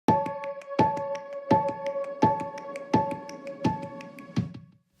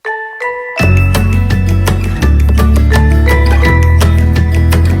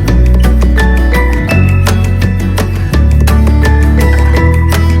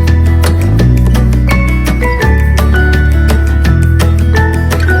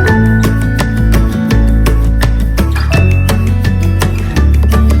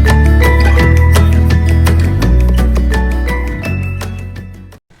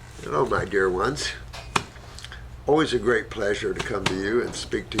Hello, my dear ones. Always a great pleasure to come to you and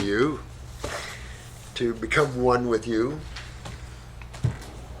speak to you, to become one with you.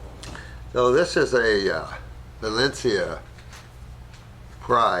 So this is a Valencia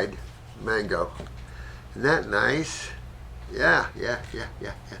Pride mango. Isn't that nice? Yeah.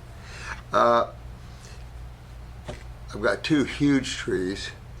 I've got two huge trees,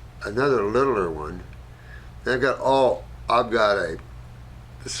 another littler one. Then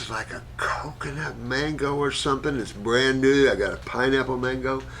this is like a coconut mango or something. It's brand new. I got a pineapple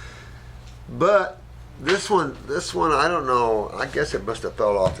mango. But this one, I don't know. I guess it must have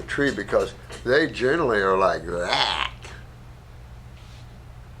fell off the tree because they generally are like that.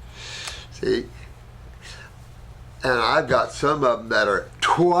 See? And I've got some of them that are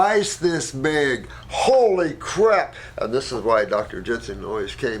twice this big. Holy crap! And this is why Dr. Jensen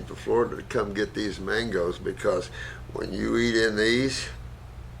always came to Florida to come get these mangoes, because when you eat in these,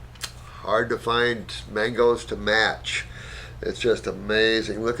 hard to find mangoes to match. It's just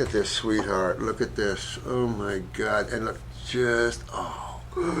amazing. Look at this, sweetheart. Look at this. Oh my God. And look,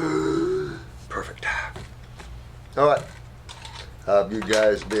 perfect. All right. How have you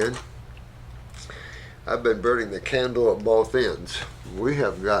guys been? I've been burning the candle at both ends. We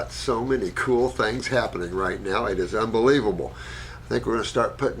have got so many cool things happening right now. It is unbelievable. I think we're going to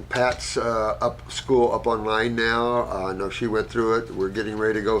start putting Pat's school up online now. I know she went through it. We're getting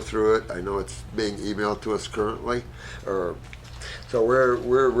ready to go through it. I know it's being emailed to us currently. So we're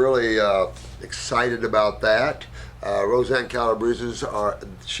really excited about that. Roseanne Calabrese's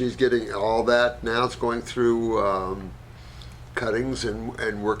she's getting all that now. It's going through cuttings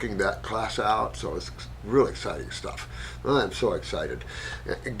and working that class out. So it's really exciting stuff. I'm so excited.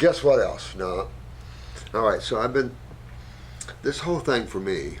 And guess what else? No. All right. So this whole thing for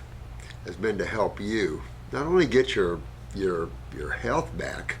me has been to help you not only get your health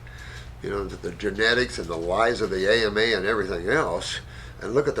back, the genetics and the lies of the AMA and everything else,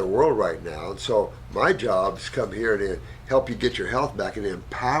 and look at the world right now. And so my job is come here to help you get your health back and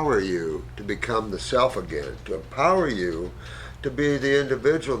empower you to become the self again, to empower you to be the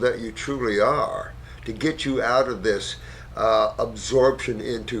individual that you truly are, to get you out of this absorption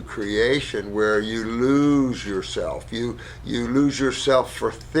into creation where you lose yourself. You lose yourself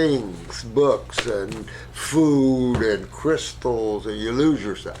for things, books and food and crystals, and you lose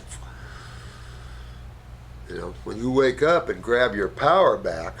yourself. When you wake up and grab your power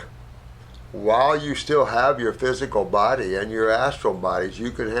back, while you still have your physical body and your astral bodies,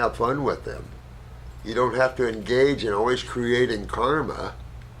 you can have fun with them. You don't have to engage in always creating karma,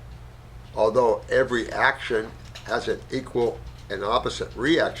 although every action has an equal and opposite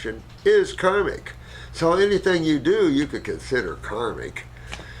reaction is karmic. So anything you do, you could consider karmic.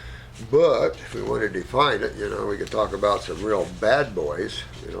 But if we want to define it, we could talk about some real bad boys,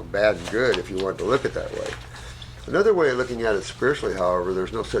 bad and good, if you want to look at it that way. Another way of looking at it spiritually, however,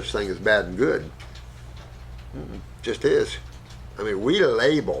 there's no such thing as bad and good. Just is. I mean, we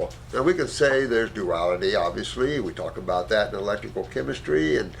label. Now, we can say there's duality, obviously. We talk about that in electrical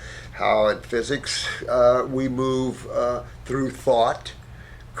chemistry and how in physics we move through thought,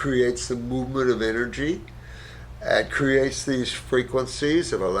 creates the movement of energy, and creates these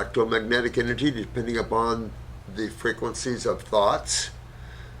frequencies of electromagnetic energy depending upon the frequencies of thoughts.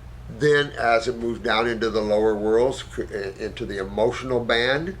 Then as it moves down into the lower worlds, into the emotional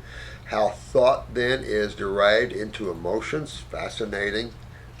band, how thought then is derived into emotions. Fascinating.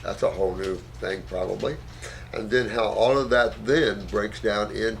 That's a whole new thing probably. And then how all of that then breaks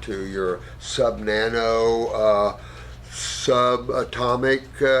down into your sub-nano, subatomic,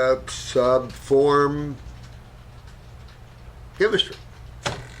 sub-form chemistry.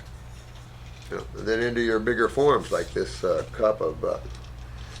 And then into your bigger forms like this cup of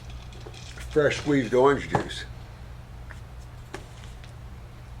fresh squeezed orange juice.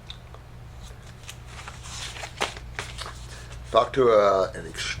 Talked to an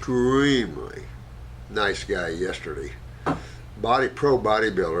extremely nice guy yesterday. Pro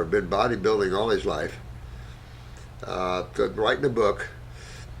bodybuilder, been bodybuilding all his life. Writing a book.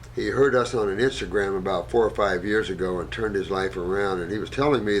 He heard us on an Instagram about 4 or 5 years ago and turned his life around. And he was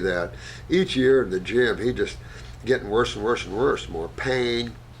telling me that each year in the gym, he just getting worse and worse and worse, more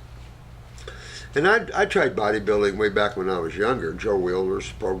pain. And I tried bodybuilding way back when I was younger, Joe Wheeler's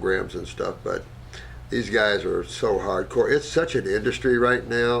programs and stuff, but these guys are so hardcore. It's such an industry right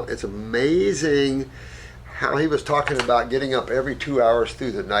now. It's amazing how he was talking about getting up every 2 hours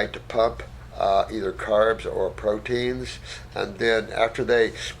through the night to pump either carbs or proteins. And then after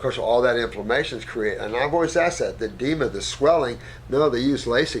of course, all that inflammation is created. And I've always asked that, the edema, the swelling, no, they use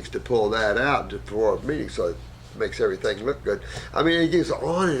Lasix to pull that out before a meeting. So makes everything look good. I mean, it goes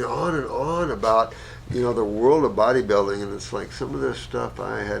on and on and on about, you know, the world of bodybuilding, and it's like some of this stuff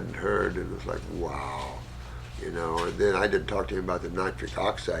I hadn't heard, and it's like, wow. You know, and then I didn't talk to him about the nitric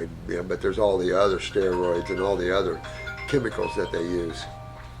oxide, you know, but there's all the other steroids and all the other chemicals that they use.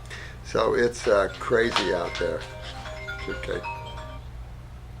 So it's crazy out there. Okay.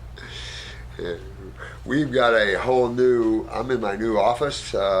 Yeah. We've got a whole new, I'm in my new office,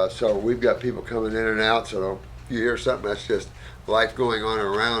 so we've got people coming in and out, so if you hear something, that's just life going on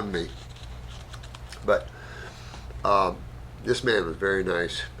around me. But this man was very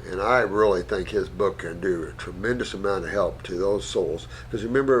nice, and I really think his book can do a tremendous amount of help to those souls. Because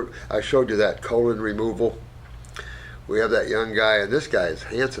remember, I showed you that colon removal? We have that young guy, and this guy is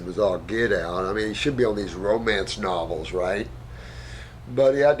handsome as all get out. I mean, he should be on these romance novels, right?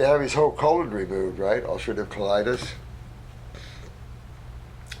 But he had to have his whole colon removed, right? Ulcerative colitis.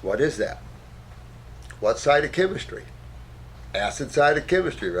 What is that? What side of chemistry? Acid side of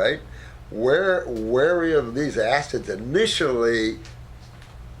chemistry, right? Where are these acids initially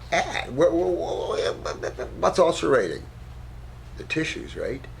at? What's ulcerating? The tissues,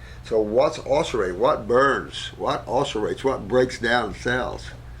 right? So what's ulcerating? What burns? What ulcerates? What breaks down cells?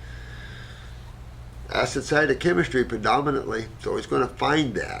 Acid side of chemistry predominantly, so he's going to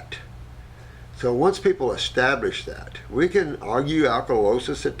find that. So once people establish that, we can argue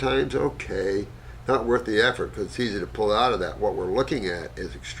alkalosis at times, okay, not worth the effort because it's easy to pull out of that. What we're looking at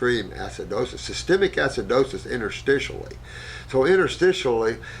is extreme acidosis, systemic acidosis interstitially. So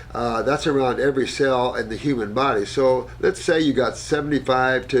interstitially, that's around every cell in the human body. So let's say you got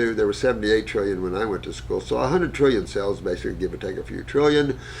 75 to, there were 78 trillion when I went to school, so 100 trillion cells, basically give or take a few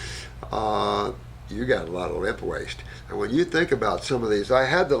trillion. You got a lot of lymph waste. And when you think about some of these, I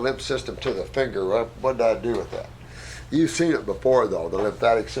had the lymph system to the finger. What did I do with that? You've seen it before, though, the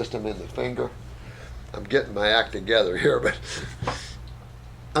lymphatic system in the finger. I'm getting my act together here, but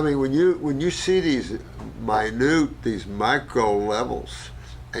I mean, when you see these minute, these micro levels,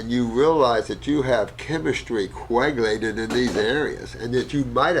 and you realize that you have chemistry coagulated in these areas, and that you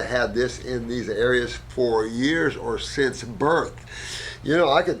might have had this in these areas for years or since birth. You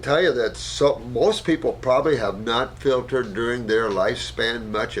know, I can tell you that most people probably have not filtered during their lifespan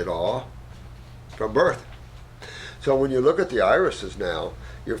much at all from birth. So when you look at the irises now,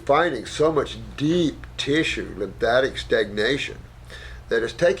 you're finding so much deep tissue, lymphatic stagnation, that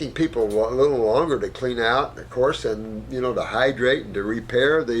it's taking people a little longer to clean out, of course, and, you know, to hydrate and to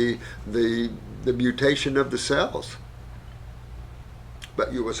repair the mutation of the cells.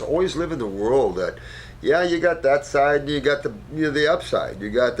 But you must always live in the world that, yeah, you got that side and you got the upside. You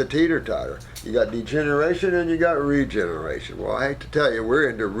got the teeter-totter. You got degeneration and you got regeneration. Well, I hate to tell you, we're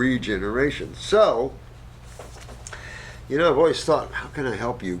into regeneration. So, you know, I've always thought, how can I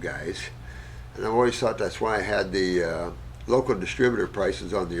help you guys? And I've always thought that's why I had the local distributor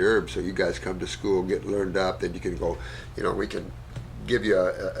prices on the herbs, so you guys come to school, get learned up, then you can go, you know, we can give you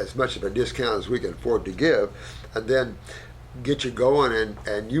as much of a discount as we can afford to give, and then get you going,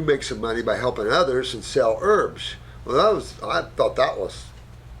 and you make some money by helping others and sell herbs. Well, I thought that was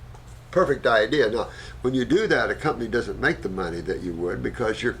perfect idea. Now, when you do that, a company doesn't make the money that you would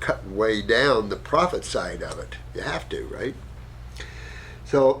because you're cutting way down the profit side of it. You have to, right?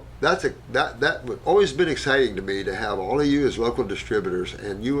 So that would always been exciting to me to have all of you as local distributors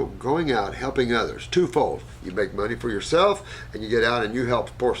and you going out helping others twofold. You make money for yourself and you get out and you help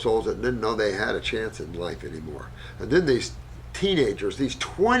poor souls that didn't know they had a chance in life anymore. And then these teenagers, these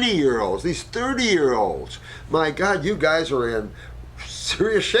 20-year-olds, these 30-year-olds, my God, you guys are in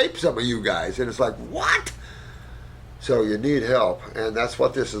serious shape, some of you guys, and it's like, what? So you need help, and that's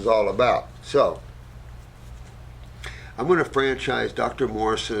what this is all about. So I'm going to franchise Dr.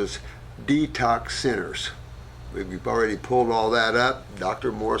 Morse's Detox Centers. We've already pulled all that up.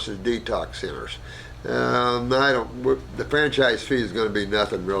 Dr. Morse's Detox Centers. The franchise fee is going to be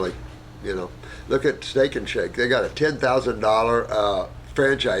nothing really. You know, look at Steak and Shake. They got a $10,000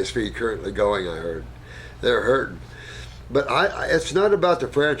 franchise fee currently going. I heard they're hurting, but it's not about the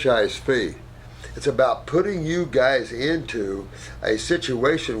franchise fee. It's about putting you guys into a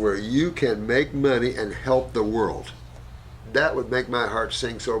situation where you can make money and help the world. That would make my heart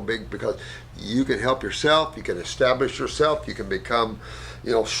sing so big because you can help yourself, you can establish yourself, you can become,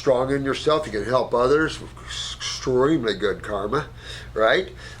 you know, strong in yourself, you can help others, extremely good karma, right?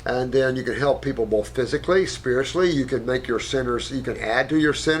 And then you can help people both physically, spiritually, you can make your centers, you can add to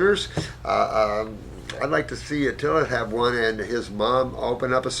your centers. I'd like to see Attila have one and his mom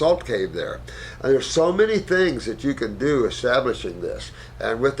open up a salt cave there. And there's so many things that you can do establishing this.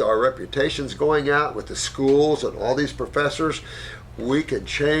 And with our reputations going out, with the schools and all these professors, we can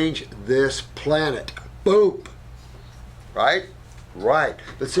change this planet. Boom! right? Right.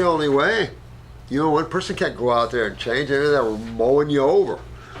 That's the only way. You know, one person can't go out there and change anything. We're mowing you over.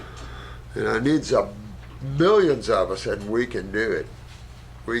 You know, it needs millions of us, and we can do it.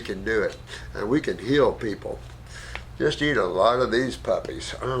 We can do it. And we can heal people. Just eat a lot of these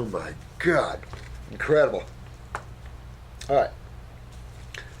puppies. Oh my God. Incredible. All right.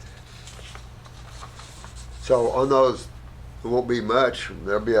 So on those, it won't be much.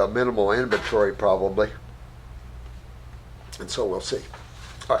 There'll be a minimal inventory probably. And so we'll see.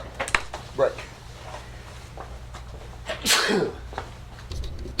 All right. Break.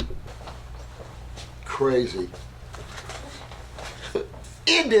 Crazy.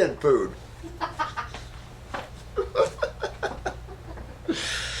 Indian food.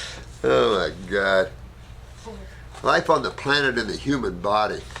 Oh my God. Life on the planet and the human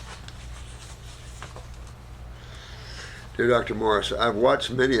body. Dear Dr. Morris, I've watched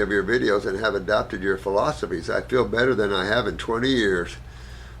many of your videos and have adopted your philosophies. I feel better than I have in 20 years.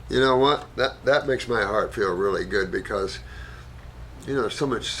 You know what? That makes my heart feel really good because, you know, there's so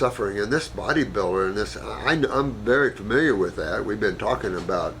much suffering. And this bodybuilder and this, I'm very familiar with that. We've been talking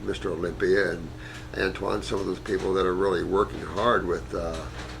about Mr. Olympia and Antoine, some of those people that are really working hard with the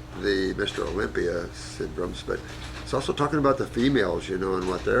Mr. Olympia syndromes. But it's also talking about the females, you know, and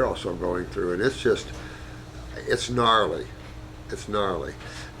what they're also going through. And it's just, it's gnarly. It's gnarly.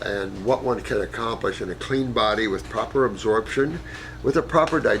 And what one can accomplish in a clean body with proper absorption, with a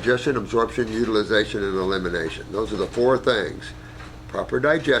proper digestion, absorption, utilization, and elimination. Those are the four things. Proper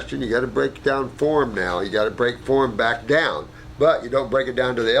digestion, you got to break down form now. You got to break form back down. But you don't break it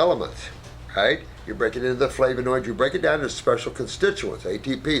down to the elements, right? You break it into the flavonoids. You break it down to special constituents,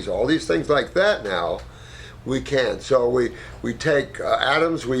 ATPs, all these things like that now. We can. So we take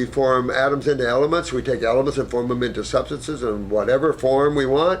atoms, we form atoms into elements, we take elements and form them into substances in whatever form we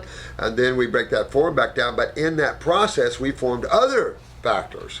want, and then we break that form back down. But in that process, we formed other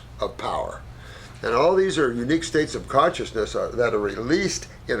factors of power. And all these are unique states of consciousness that are released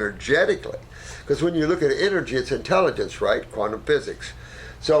energetically. Because when you look at energy, it's intelligence, right? Quantum physics.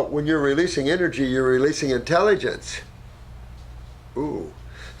 So when you're releasing energy, you're releasing intelligence. Ooh.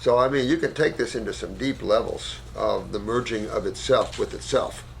 So, I mean, you can take this into some deep levels of the merging of itself with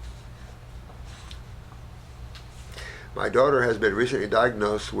itself. My daughter has been recently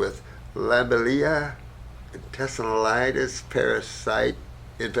diagnosed with Labelia intestinalitis parasite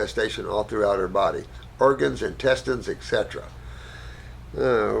infestation all throughout her body, organs, intestines, etc.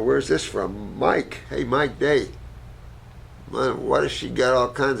 Where's this from? Mike. Hey, Mike Day. What has she got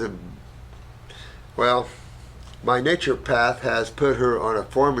all kinds of... Well... My naturopath has put her on a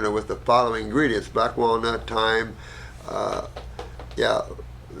formula with the following ingredients: black walnut, thyme,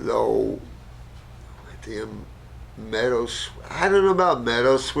 low, meadows. I don't know about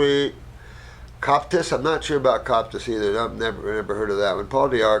meadowsweet, coptis. I'm not sure about coptis either. I've never heard of that one. Paul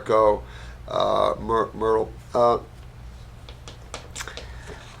Diarco, myrtle.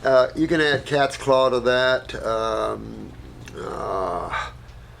 You can add cat's claw to that.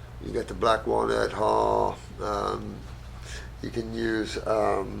 You got the black walnut hull. You can use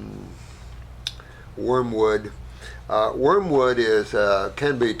wormwood. Wormwood is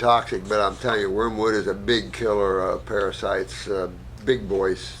can be toxic, but I'm telling you, wormwood is a big killer of parasites, big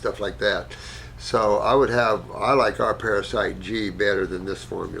boys, stuff like that. So I like our Parasite G better than this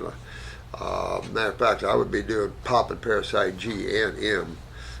formula. Matter of fact, I would be popping Parasite G and M,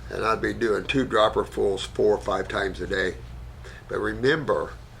 and I'd be doing 2 dropperfuls 4 or 5 times a day. But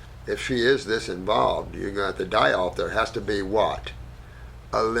remember, if she is this involved, you're going to have to die off. There has to be what?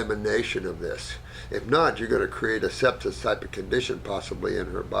 Elimination of this. If not, you're going to create a sepsis type of condition possibly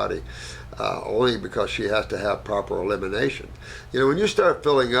in her body, only because she has to have proper elimination. You know, when you start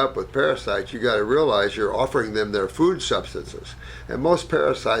filling up with parasites, you got to realize you're offering them their food substances. And most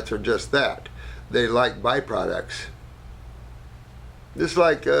parasites are just that. They like byproducts. Just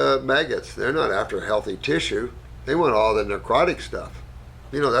like maggots, they're not after healthy tissue. They want all the necrotic stuff.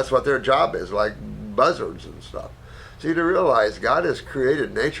 You know, that's what their job is, like buzzards and stuff. So you to realize God has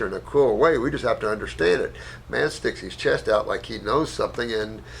created nature in a cool way. We just have to understand it. Man sticks his chest out like he knows something,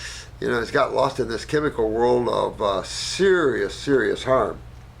 and, you know, he's got lost in this chemical world of serious, serious harm.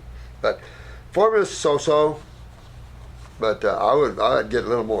 But formula's so-so. But I'd get a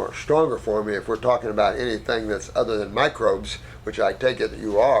little more stronger for me if we're talking about anything that's other than microbes, which I take it that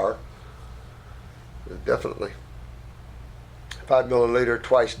you are. Definitely. 5 milliliter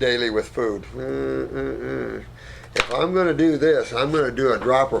twice daily with food. If I'm going to do this, I'm going to do a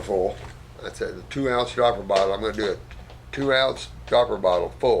dropper full. That's a 2-ounce dropper bottle. I'm going to do a 2-ounce dropper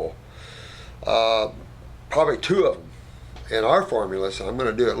bottle full. Probably 2 of them. In our formula, so I'm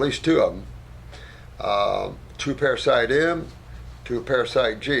going to do at least 2 of them. 2 Parasite M, 2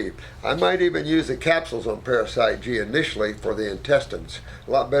 Parasite G. I might even use the capsules on Parasite G initially for the intestines.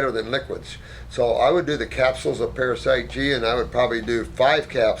 A lot better than liquids. So I would do the capsules of Parasite G, and I would probably do 5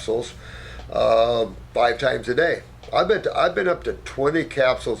 capsules 5 times a day. I've been up to 20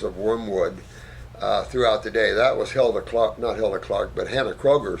 capsules of wormwood throughout the day. That was Hilda Clark, not Hilda Clark, but Hannah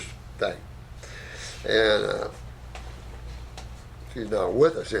Kroger's thing. And she's not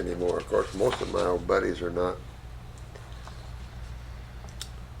with us anymore. Of course, most of my old buddies are not.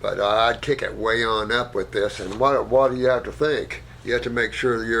 But I'd kick it way on up with this. And what do you have to think? You have to make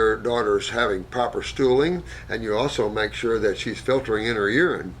sure your daughter's having proper stooling, and you also make sure that she's filtering in her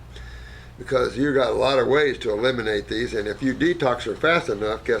urine, because you got a lot of ways to eliminate these. And if you detox her fast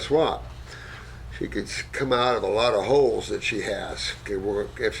enough, guess what? She could come out of a lot of holes that she has.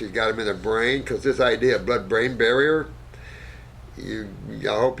 If she's got them in the brain, because this idea of blood-brain barrier, I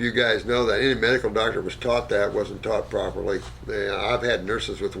hope you guys know that any medical doctor was taught that, wasn't taught properly. I've had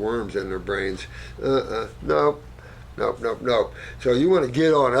nurses with worms in their brains. Nope. So you want to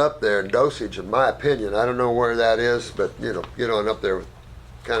get on up there in dosage, in my opinion. I don't know where that is, but get on up there with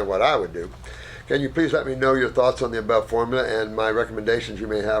kind of what I would do. Can you please let me know your thoughts on the above formula and my recommendations you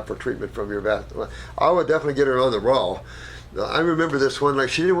may have for treatment from your vet? I would definitely get her on the raw. I remember this one, like,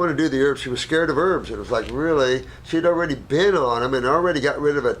 she didn't want to do the herbs. She was scared of herbs. It was like, really? She'd already been on them and already got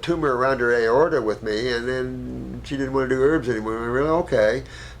rid of a tumor around her aorta with me, and then she didn't want to do herbs anymore. We were really, okay.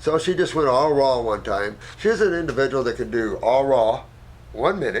 So she just went all raw one time. She's an individual that could do all raw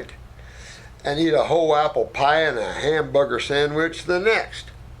 1 minute and eat a whole apple pie and a hamburger sandwich the next.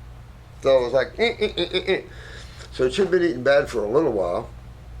 So it was like, So she'd been eating bad for a little while.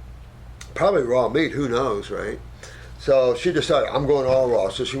 Probably raw meat, who knows, right? So she decided, I'm going all raw.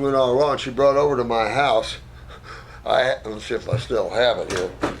 So she went all raw, and she brought over to my house. Let's see if I still have it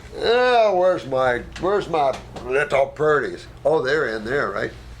here. Oh, where's my little purdies? Oh, they're in there,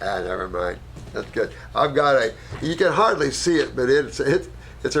 right? Never mind. That's good. I've got you can hardly see it, but it's a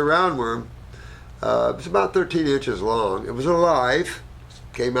roundworm. It's about 13 inches long. It was alive.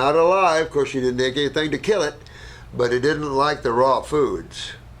 Came out alive. Of course, she didn't take anything to kill it, but it didn't like the raw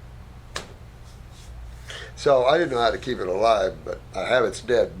foods. So I didn't know how to keep it alive, but I have its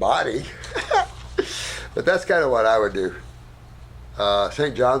dead body. But that's kind of what I would do.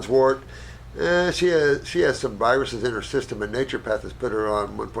 St. John's wort. She has some viruses in her system, and naturopath has put her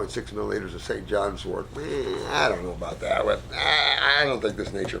on 1.6 milliliters of St. John's wort. I don't know about that. I don't think this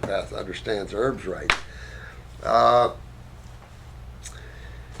naturopath understands herbs right.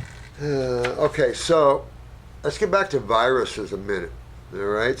 Okay, so let's get back to viruses a minute. All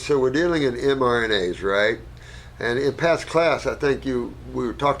right, so we're dealing in mRNAs, right? And in past class, I think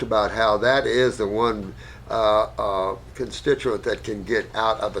we talked about how that is the one constituent that can get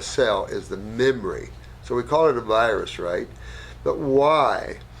out of a cell is the memory. So we call it a virus, right? But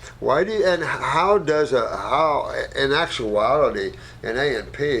why? Why do you, and how in actuality in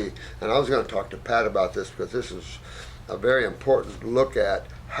A&P, and I was going to talk to Pat about this because this is a very important look at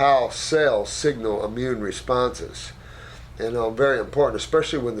how cells signal immune responses. And very important,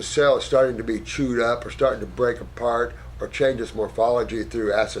 especially when the cell is starting to be chewed up or starting to break apart or change its morphology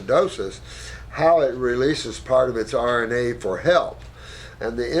through acidosis, how it releases part of its RNA for help.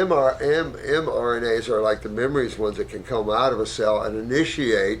 And the mRNAs are like the memories ones that can come out of a cell and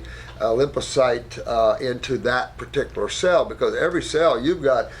initiate a lymphocyte into that particular cell, because every cell, you've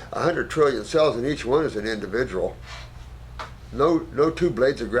got 100 trillion cells and each one is an individual. No two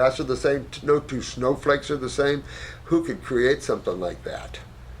blades of grass are the same, no two snowflakes are the same. Who could create something like that?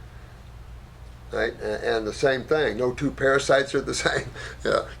 Right? And the same thing, no two parasites are the same.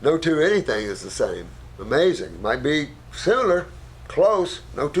 No two anything is the same. Amazing. Might be similar, close.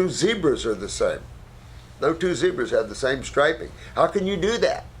 No two zebras are the same. No two zebras have the same striping. How can you do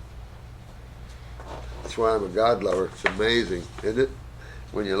that? That's why I'm a God lover. It's amazing, isn't it?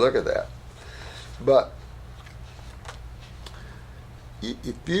 When you look at that. But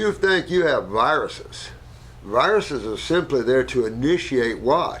if you think you have viruses are simply there to initiate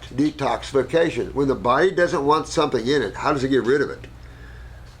what? Detoxification. When the body doesn't want something in it, how does it get rid of it?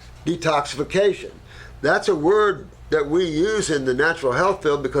 Detoxification. That's a word that we use in the natural health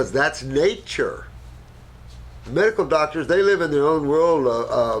field because that's nature. Medical doctors, they live in their own world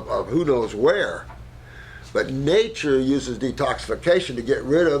of who knows where. But nature uses detoxification to get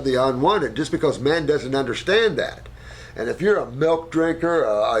rid of the unwanted, just because man doesn't understand that. And if you're a milk drinker,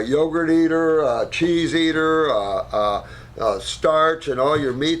 a yogurt eater, a cheese eater, starch and all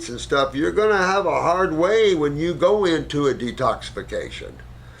your meats and stuff, you're going to have a hard way when you go into a detoxification.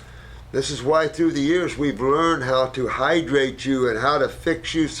 This is why through the years we've learned how to hydrate you and how to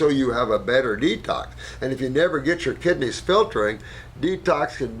fix you so you have a better detox. And if you never get your kidneys filtering,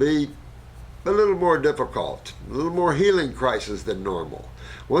 detox can be a little more difficult, a little more healing crisis than normal.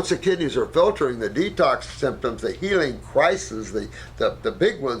 Once the kidneys are filtering, the detox symptoms, the healing crises, the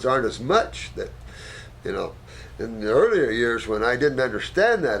big ones aren't as much. That, you know, in the earlier years when I didn't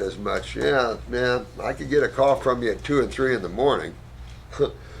understand that as much, yeah, I could get a call from you at 2 and 3 in the morning.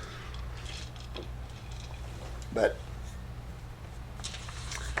 But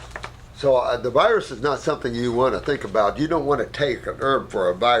so the virus is not something you want to think about. You don't want to take an herb for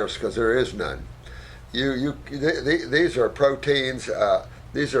a virus because there is none. These are proteins.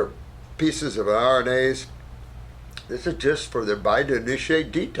 These are pieces of RNAs. This is just for their body to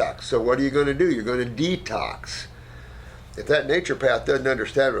initiate detox. So what are you going to do? You're going to detox. If that naturopath doesn't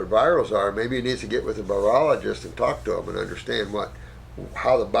understand what virals are, maybe he needs to get with a virologist and talk to them and understand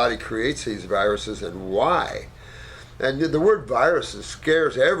how the body creates these viruses and why. And the word viruses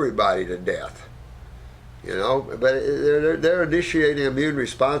scares everybody to death, you know, but they're initiating immune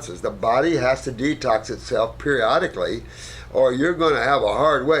responses. The body has to detox itself periodically, or you're going to have a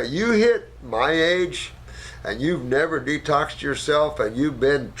hard way. You hit my age and you've never detoxed yourself and you've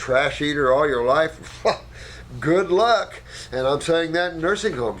been trash eater all your life, good luck. And I'm saying that in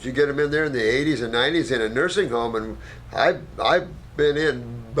nursing homes. You get them in there in the 80s and 90s in a nursing home, and I've been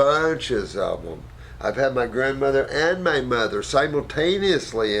in bunches of them. I've had my grandmother and my mother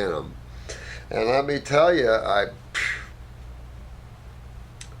simultaneously in them. And let me tell you,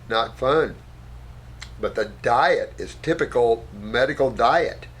 not fun. But the diet is typical medical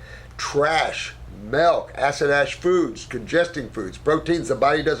diet. Trash, milk, acid ash foods, congesting foods, proteins the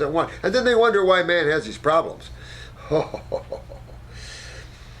body doesn't want. And then they wonder why man has these problems.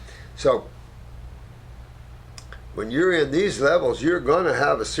 So, when you're in these levels, you're going to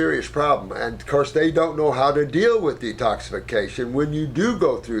have a serious problem. And of course, they don't know how to deal with detoxification when you do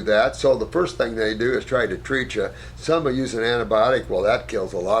go through that. So the first thing they do is try to treat you. Some will use an antibiotic. Well, that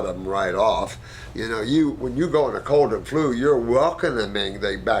kills a lot of them right off. You know, when you go in a cold and flu, you're welcoming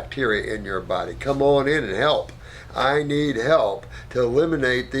the bacteria in your body. Come on in and help. I need help to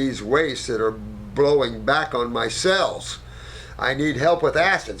eliminate these wastes that are blowing back on my cells. I need help with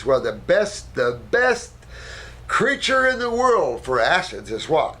acids. Well, the best creature in the world for acids is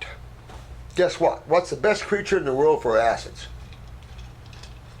what? Guess what? What's the best creature in the world for acids?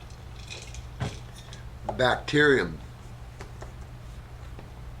 Bacterium.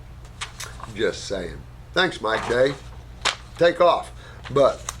 Just saying. Thanks, Mike Day. Take off.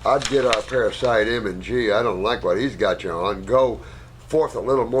 But I'd get our parasite M&G. I don't like what he's got you on. Go forth a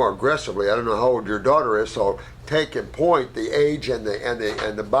little more aggressively. I don't know how old your daughter is, so take and point the age and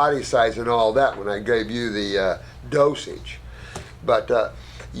the body size and all that when I gave you the dosage. But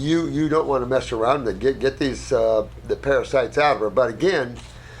you don't want to mess around and get these the parasites out of her. But again,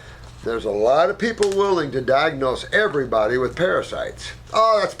 there's a lot of people willing to diagnose everybody with parasites.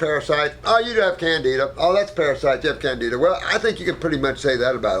 Oh, that's parasite. Oh, you have candida. Oh, that's parasite. You have candida. Well, I think you can pretty much say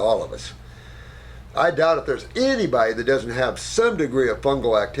that about all of us. I doubt if there's anybody that doesn't have some degree of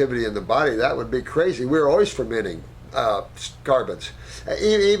fungal activity in the body. That would be crazy. We're always fermenting carbons,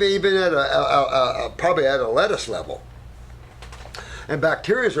 even at probably at a lettuce level. And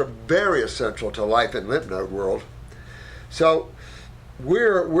bacteria are very essential to life in lymph node world. So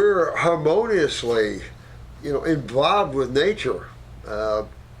we're harmoniously, involved with nature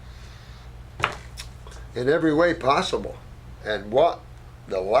in every way possible. And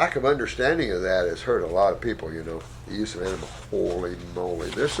the lack of understanding of that has hurt a lot of people, the use of animal. Holy moly.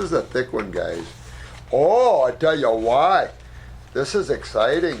 This is a thick one, guys. Oh, I tell you why. This is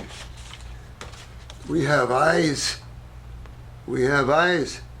exciting. We have eyes. We have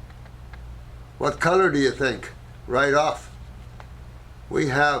eyes. What color do you think? Right off. We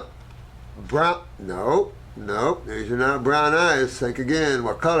have brown. Nope. These are not brown eyes. Think again.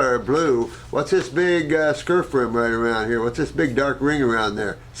 What color? Blue. What's this big scurf rim right around here? What's this big dark ring around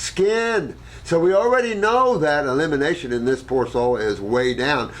there? Skin. So we already know that elimination in this poor soul is way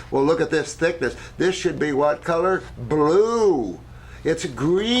down. Well, look at this thickness. This should be what color? Blue. It's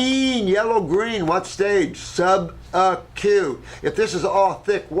green, yellow-green. What stage? Subacute. If this is all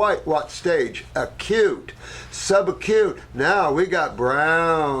thick white, what stage? Acute. Subacute. Now we got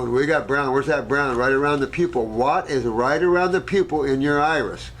brown. Where's that brown? Right around the pupil. What is right around the pupil in your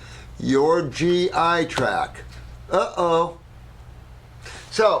iris? Your GI tract. Uh-oh.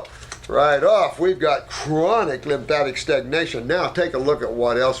 So, right off, we've got chronic lymphatic stagnation. Now take a look at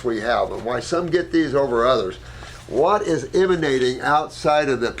what else we have and why some get these over others. What is emanating outside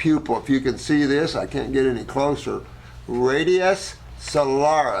of the pupil? If you can see this, I can't get any closer. Radius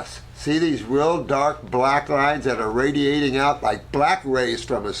solaris. See these real dark black lines that are radiating out like black rays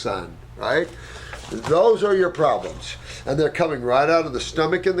from the sun, right? Those are your problems. And they're coming right out of the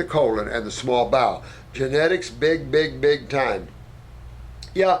stomach and the colon and the small bowel. Genetics, big, big, big time.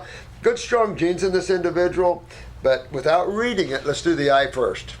 Yeah, good strong genes in this individual, but without reading it, let's do the eye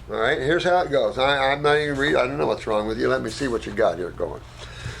first. All right, here's how it goes. I'm not even reading. I don't know what's wrong with you. Let me see what you got here going.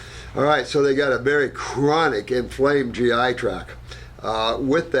 All right, so they got a very chronic inflamed GI tract.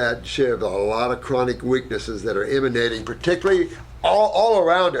 With that, she has a lot of chronic weaknesses that are emanating, particularly all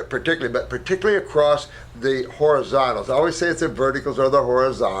around it, but particularly across the horizontals. I always say it's the verticals or the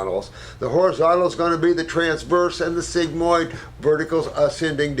horizontals. The horizontal is going to be the transverse and the sigmoid, verticals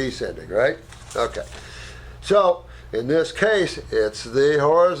ascending, descending, right? Okay. So in this case, it's the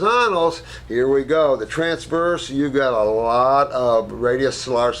horizontals. Here we go. The transverse, you've got a lot of radius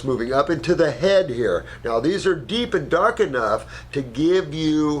solaris moving up into the head here. Now these are deep and dark enough to give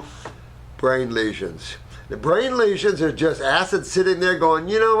you brain lesions. The brain lesions are just acid sitting there going,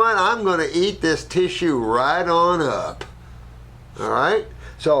 you know what, I'm going to eat this tissue right on up. All right?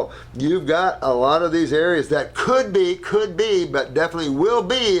 So you've got a lot of these areas that could be, but definitely will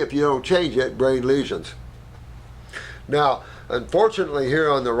be if you don't change it, brain lesions. Now, unfortunately,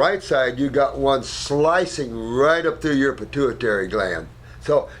 here on the right side, you got one slicing right up through your pituitary gland.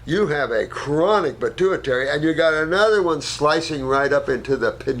 So you have a chronic pituitary, and you got another one slicing right up into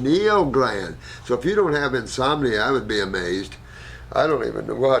the pineal gland. So if you don't have insomnia, I would be amazed. I don't even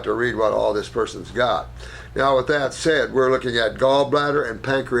know. We'll have to read what all this person's got. Now, with that said, we're looking at gallbladder and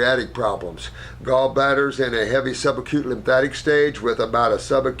pancreatic problems. Gallbladder's in a heavy subacute lymphatic stage with about a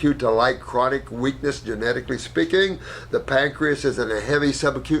subacute to light chronic weakness, genetically speaking. The pancreas is in a heavy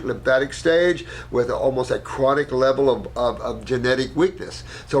subacute lymphatic stage with almost a chronic level of genetic weakness.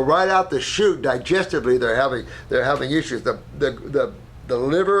 So right out the chute, digestively, they're having issues. The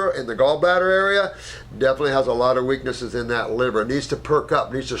liver in the gallbladder area definitely has a lot of weaknesses in that liver. It needs to perk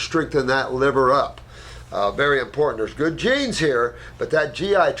up, needs to strengthen that liver up. Very important. There's good genes here, but that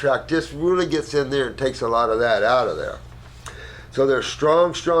GI tract just really gets in there and takes a lot of that out of there. So there's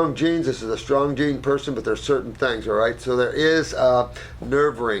strong genes. This is a strong gene person, but there's certain things, all right? So there is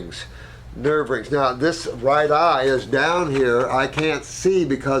nerve rings. Nerve rings. Now, this right eye is down here. I can't see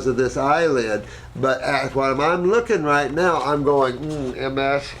because of this eyelid, but as while I'm looking right now, I'm going,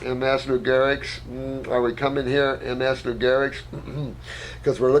 MS Lou Gehrig's. Are we coming here, MS Lou Gehrig's?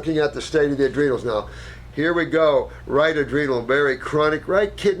 Because we're looking at the state of the adrenals now. Here we go, right adrenal, very chronic,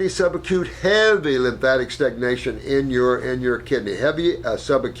 right kidney subacute, heavy lymphatic stagnation in your kidney, heavy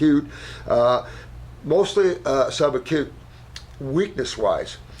subacute, mostly subacute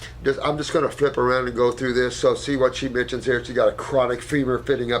weakness-wise. I'm just going to flip around and go through this. So see what she mentions here. She got a chronic femur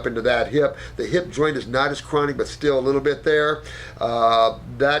fitting up into that hip. The hip joint is not as chronic, but still a little bit there.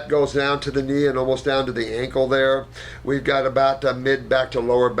 That goes down to the knee and almost down to the ankle there. We've got about mid back to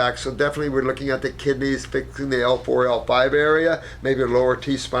lower back. So definitely we're looking at the kidneys, fixing the L4, L5 area, maybe a lower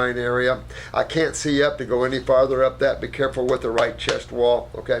T-spine area. I can't see up to go any farther up that. Be careful with the right chest wall,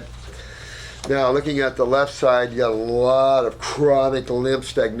 okay? Now, looking at the left side, you got a lot of chronic lymph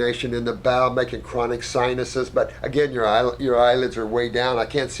stagnation in the bowel, making chronic sinuses. But again, your eyelids are way down. I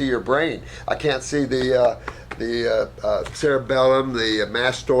can't see your brain. I can't see the cerebellum, the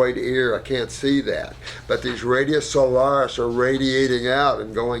mastoid ear. I can't see that. But these radius solaris are radiating out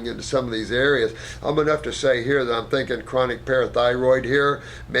and going into some of these areas. I'm enough to say here that I'm thinking chronic parathyroid here.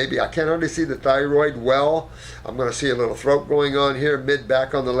 Maybe I can't hardly see the thyroid well. I'm going to see a little throat going on here, mid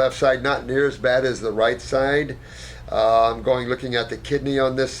back on the left side, not near as bad as the right side. I'm looking at the kidney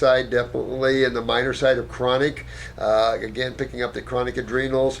on this side, definitely in the minor side of chronic. Again, picking up the chronic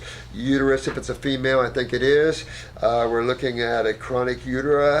adrenals. Uterus, if it's a female, I think it is. We're looking at a chronic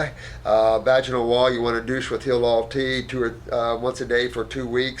uteri. Vaginal wall, you want to douche with Heal-All-T once a day for 2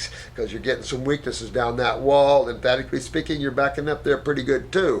 weeks because you're getting some weaknesses down that wall. Lymphatically speaking, you're backing up there pretty good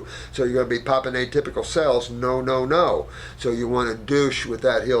too. So you're going to be popping atypical cells. No. So you want to douche with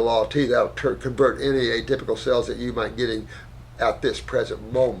that Heal-All-T. That'll convert any atypical cells that you might getting at this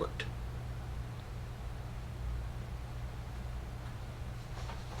present moment.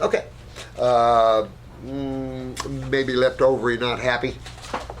 Okay. Maybe left ovary not happy.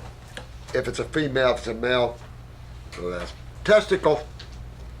 If it's a female, if it's a male, so that's testicle.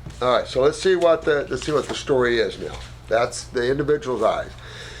 All right, so let's see what the story is now. That's the individual's eyes.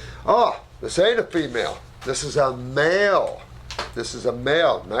 Oh, this ain't a female. This is a male. This is a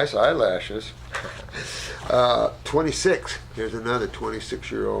male. Nice eyelashes. 26. Here's another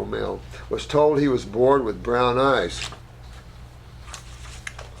 26-year-old male. Was told he was born with brown eyes.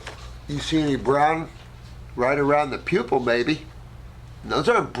 You see any brown right around the pupil, maybe? Those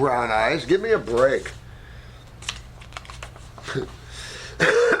aren't brown eyes. Give me a break.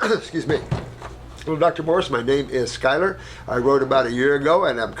 Excuse me. Well, Dr. Morris, my name is Skyler. I wrote about a year ago,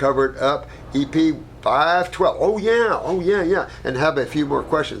 and I'm covered up EP 512. Oh yeah, and have a few more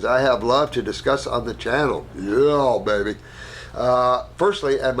questions I have love to discuss on the channel. Yeah, baby.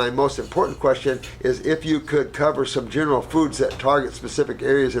 Firstly, and my most important question is if you could cover some general foods that target specific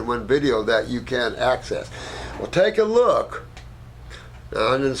areas in one video that you can access. Well, take a look.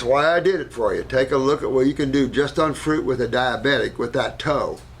 And that's why I did it for you. Take a look at what you can do just on fruit with a diabetic with that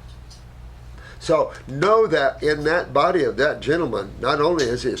toe. So know that in that body of that gentleman, not only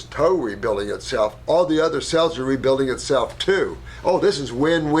is his toe rebuilding itself, all the other cells are rebuilding itself too. Oh, this is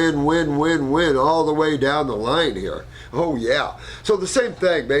win, win, win, win, win all the way down the line here. Oh yeah. So the same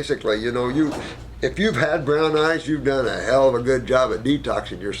thing basically, you know, if you've had brown eyes, you've done a hell of a good job at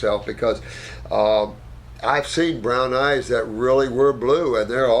detoxing yourself because I've seen brown eyes that really were blue, and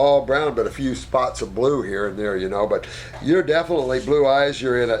they're all brown, but a few spots of blue here and there, you know. But you're definitely blue eyes.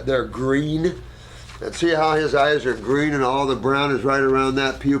 They're green. And see how his eyes are green and all the brown is right around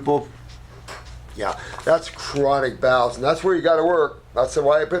that pupil? Yeah, that's chronic bowels, and that's where you got to work. That's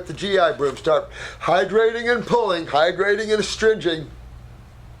why I put the GI broom. Start hydrating and pulling, hydrating and astringing.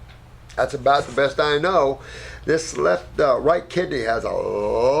 That's about the best I know. This right kidney has a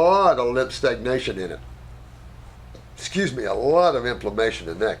lot of lymph stagnation in it. Excuse me, a lot of inflammation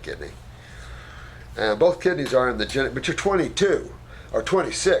in that kidney. And both kidneys are in the genetic, but you're 22 or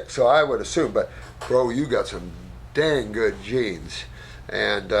 26, so I would assume, but bro, you got some dang good genes.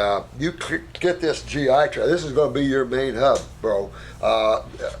 And you get this GI tract. This is going to be your main hub, bro.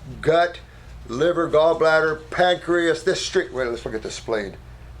 Gut, liver, gallbladder, pancreas, this street. Wait, let's look at the spleen.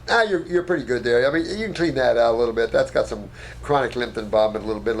 You're pretty good there. I mean, you can clean that out a little bit. That's got some chronic lymph involvement, a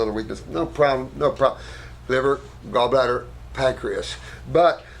little weakness. No problem. Liver, gallbladder, pancreas.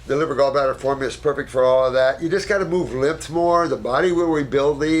 But the liver gallbladder formula is perfect for all of that. You just got to move lymph more. The body will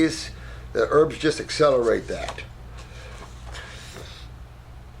rebuild these. The herbs just accelerate that.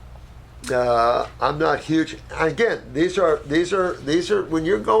 I'm not huge. Again, these are when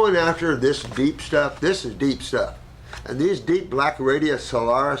you're going after this deep stuff. This is deep stuff. And these deep black radius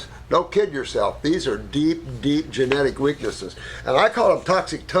solaris, don't kid yourself. These are deep genetic weaknesses. And I call them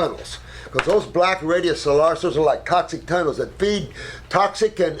toxic tunnels. Because those black radius solaris, those are like toxic tunnels that feed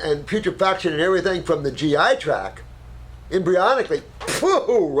toxic and putrefaction and everything from the GI tract, embryonically,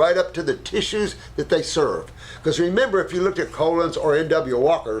 right up to the tissues that they serve. Because remember, if you looked at colons or N.W.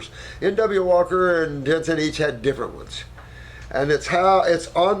 Walkers, N.W. Walker and Jensen each had different ones. And it's how it's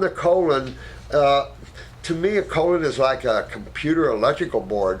on the colon. To me, a colon is like a computer electrical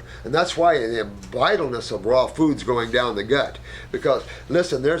board, and that's why the vitalness of raw foods going down the gut. Because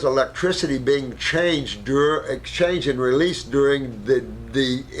listen, there's electricity being exchanged and released during the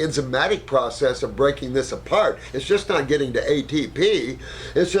enzymatic process of breaking this apart. It's just not getting to ATP.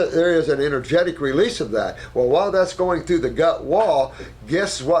 It's just, there is an energetic release of that. Well, while that's going through the gut wall,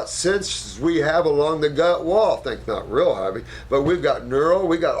 guess what senses we have along the gut wall? Think not real heavy, but we've got neural,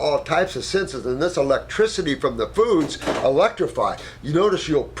 we got all types of senses, and this electricity from the foods electrify. You notice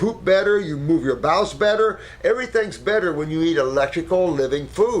you'll poop better, you move your bowels better, everything's better when you eat electrical living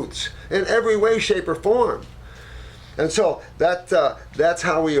foods in every way, shape, or form. And so that's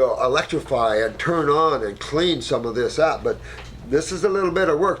how we electrify and turn on and clean some of this out. But this is a little bit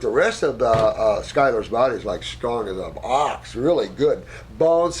of work. The rest of Skyler's body is like strong as an ox, really good.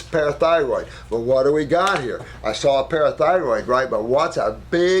 Bones, parathyroid. Well, what do we got here? I saw a parathyroid, right? But what's a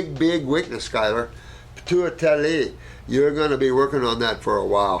big weakness, Skyler? Pituitary. You're going to be working on that for a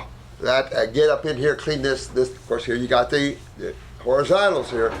while. That get up in here, clean this. Of course, here you got the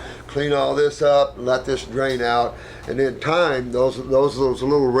horizontals here. Clean all this up, let this drain out, and in time, those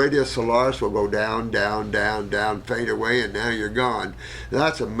little radius solaris will go down, fade away, and now you're gone.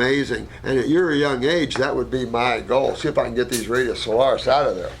 That's amazing. And at your young age, that would be my goal. See if I can get these radius solaris out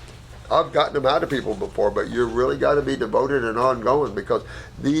of there. I've gotten them out of people before, but you really got to be devoted and ongoing because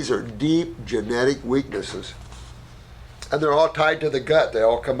these are deep genetic weaknesses. And they're all tied to the gut. They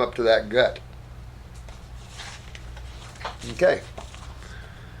all come up to that gut. Okay.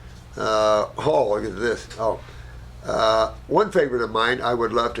 Look at this. One favorite of mine I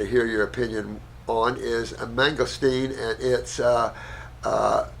would love to hear your opinion on is a mangosteen and its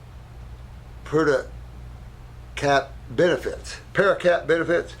Paracat benefits.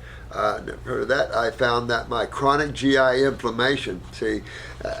 Never heard of that. I found that my chronic GI inflammation, see,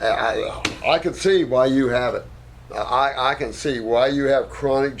 I can see why you have it. I can see why you have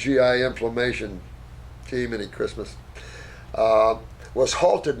chronic GI inflammation. Gee, many Christmas. was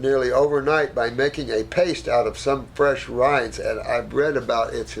halted nearly overnight by making a paste out of some fresh rinds, and I've read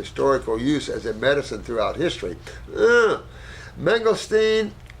about its historical use as a medicine throughout history.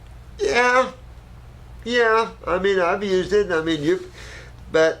 Mangosteen, yeah, I mean, I've used it. I mean,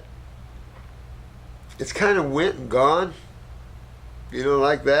 but it's kind of went and gone,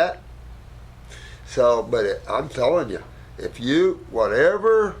 like that. So, but I'm telling you, if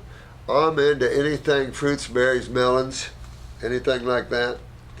whatever, I'm into anything, fruits, berries, melons, anything like that.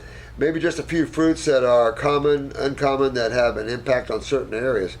 Maybe just a few fruits that are uncommon, that have an impact on certain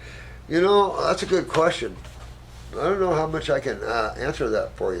areas. That's a good question. I don't know how much I can answer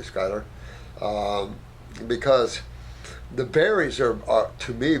that for you, Skylar, because the berries are,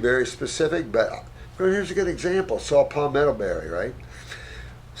 to me, very specific, but here's a good example. Saw palmetto berry, right?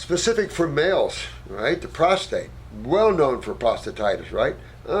 Specific for males, right? The prostate. Well known for prostatitis, right?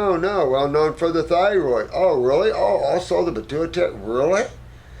 Oh no, well known for the thyroid. Oh really? Oh, also the pituitary. Really?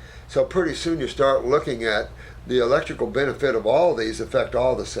 So pretty soon you start looking at the electrical benefit of all these affect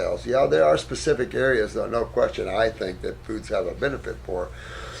all the cells. Yeah, there are specific areas, though, no question, I think that foods have a benefit for.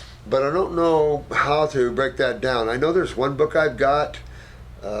 But I don't know how to break that down. I know there's one book I've got,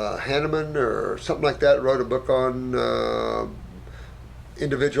 Hahnemann or something like that, wrote a book on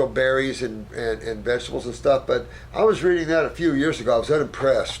individual berries and vegetables and stuff, but I was reading that a few years ago. I was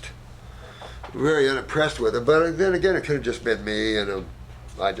unimpressed, very unimpressed with it. But then again, it could have just been me, and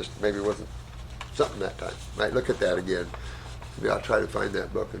I just maybe wasn't something that time. Might look at that again. Maybe I'll try to find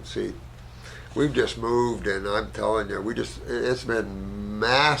that book and see. We've just moved, and I'm telling you, it's been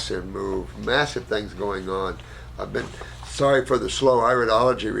massive move, massive things going on. I've been sorry for the slow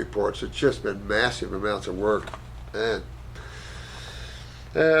iridology reports. It's just been massive amounts of work, and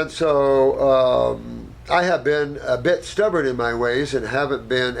so I have been a bit stubborn in my ways and haven't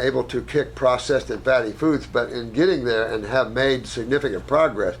been able to kick processed and fatty foods, but in getting there and have made significant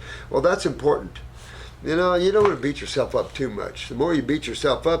progress. Well, that's important. You don't want to beat yourself up too much. The more you beat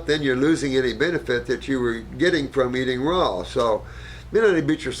yourself up, then you're losing any benefit that you were getting from eating raw. So you don't need to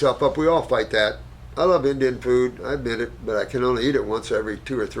beat yourself up. We all fight that. I love Indian food, I admit it, but I can only eat it once every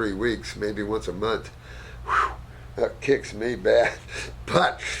 2 or 3 weeks, maybe once a month. Whew, that kicks me bad.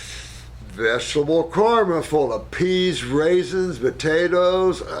 But vegetable korma full of peas, raisins,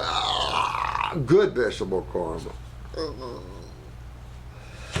 potatoes, good vegetable korma.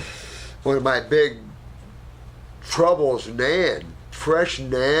 One of my big troubles, naan. Fresh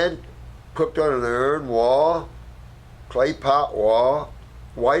naan, cooked on an iron wall, clay pot wall,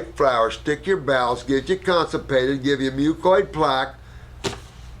 white flour, stick your bowels, get you constipated, give you mucoid plaque.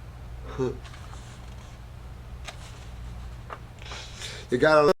 You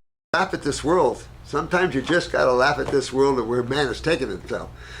gotta laugh at this world. Sometimes you just gotta laugh at this world and where man has taken itself.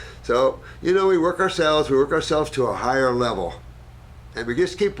 So, we work ourselves to a higher level. And we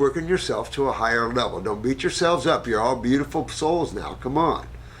just keep working yourself to a higher level. Don't beat yourselves up. You're all beautiful souls now. Come on.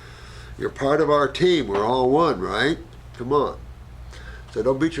 You're part of our team. We're all one, right? Come on. So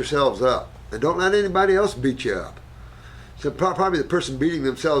don't beat yourselves up. And don't let anybody else beat you up. So probably the person beating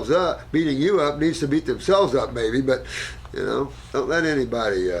you up needs to beat themselves up maybe, but, don't let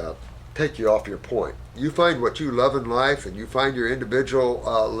anybody take you off your point. You find what you love in life, and you find your individual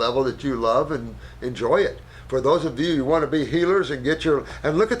level that you love, and enjoy it. For those of you who want to be healers and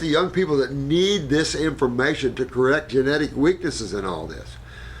and look at the young people that need this information to correct genetic weaknesses and all this.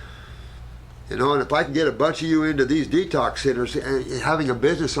 And if I can get a bunch of you into these detox centers and having a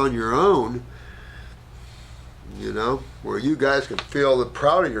business on your own, where you guys can feel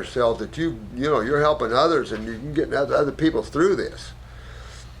proud of yourselves that you're helping others and you can get other people through this.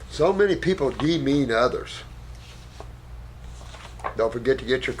 So many people demean others. Don't forget to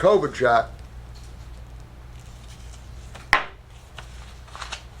get your COVID shot.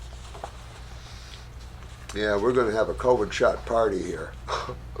 Yeah, we're going to have a COVID shot party here.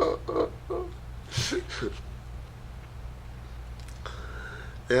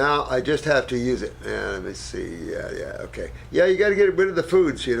 Yeah, I just have to use it. Let me see. Yeah, okay. Yeah, you got to get rid of the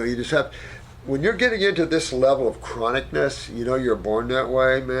foods. You just have. When you're getting into this level of chronicness, you're born that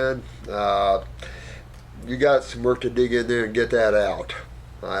way, man. You got some work to dig in there and get that out.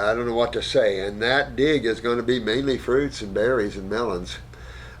 I don't know what to say. And that dig is going to be mainly fruits and berries and melons.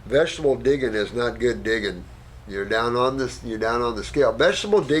 Vegetable digging is not good digging. You're down on the scale.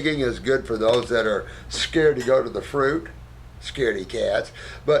 Vegetable digging is good for those that are scared to go to the fruit, scaredy cats.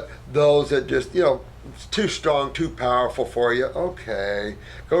 But those that just, it's too strong, too powerful for you, okay.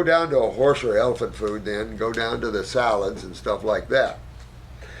 Go down to a horse or elephant food then. Go down to the salads and stuff like that.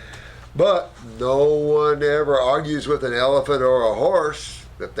 But no one ever argues with an elephant or a horse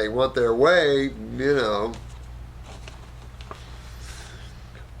if they want their way,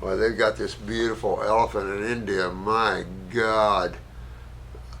 Well, they've got this beautiful elephant in India. My God.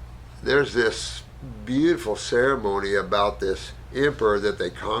 There's this beautiful ceremony about this emperor that they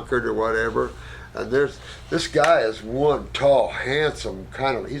conquered or whatever. And there's this guy is one tall, handsome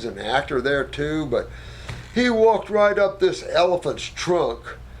kind of. He's an actor there too, but he walked right up this elephant's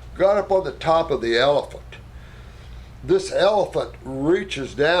trunk, got up on the top of the elephant. This elephant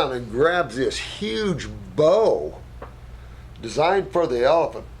reaches down and grabs this huge bow designed for the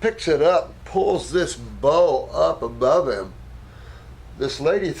elephant, picks it up, pulls this bow up above him. This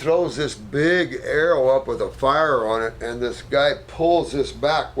lady throws this big arrow up with a fire on it, and this guy pulls this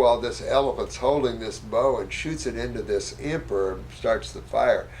back while this elephant's holding this bow and shoots it into this emperor and starts the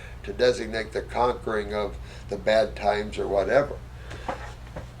fire to designate the conquering of the bad times or whatever.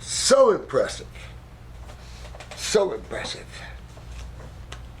 So impressive. So impressive.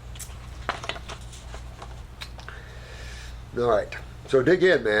 All right. So dig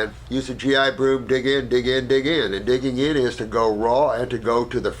in, man. Use the GI broom, dig in, dig in, dig in. And digging in is to go raw and to go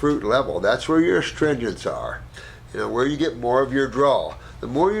to the fruit level. That's where your astringents are. You know, where you get more of your draw. The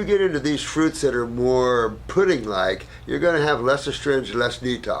more you get into these fruits that are more pudding-like, you're going to have less astringent, less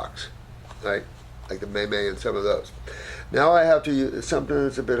detox. Right? Like the May and some of those. Now I have to use something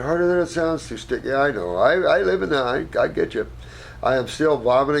that's a bit harder than it sounds to stick. Yeah, I know. I live in that. I get you. I am still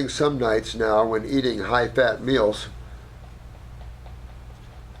vomiting some nights now when eating high-fat meals.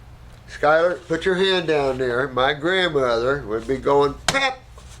 Skylar, put your hand down there. My grandmother would be going, pep.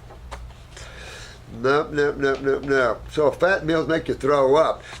 Nope, nope, nope, nope, nope. So fat meals make you throw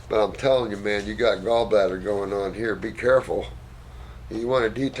up. But I'm telling you, man, you got gallbladder going on here. Be careful. You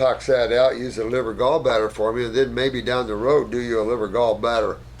want to detox that out, use a liver gallbladder for me, and then maybe down the road do you a liver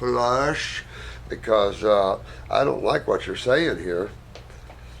gallbladder flush, because I don't like what you're saying here.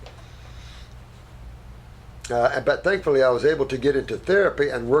 But thankfully I was able to get into therapy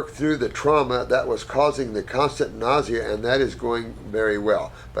and work through the trauma that was causing the constant nausea, and that is going very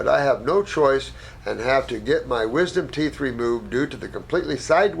well. But I have no choice and have to get my wisdom teeth removed due to the completely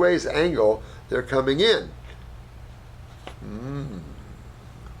sideways angle they're coming in.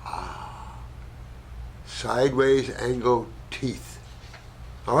 Sideways angle teeth.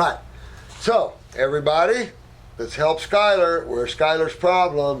 All right. So, everybody, let's help Skylar. We're Skylar's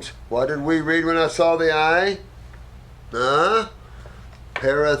problems. What did we read when I saw the eye?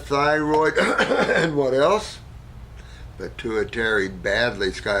 Parathyroid. And what else? Pituitary badly,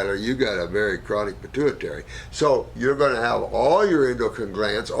 Skylar. You got a very chronic pituitary. So you're going to have all your endocrine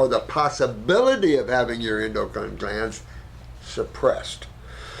glands, or the possibility of having your endocrine glands, suppressed.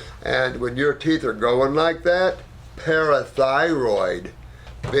 And when your teeth are going like that, parathyroid,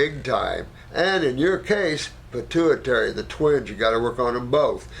 big time. And in your case, pituitary, the twins, you got to work on them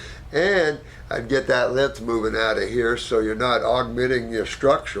both. And I'd get that lymph moving out of here so you're not augmenting your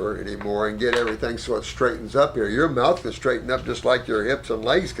structure anymore, and get everything so it straightens up here. Your mouth can straighten up just like your hips and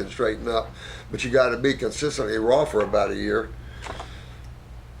legs can straighten up, but you got to be consistently raw for about a year.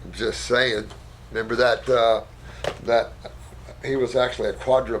 I'm just saying. Remember that he was actually a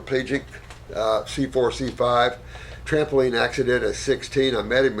quadriplegic, C4, C5, trampoline accident at 16. I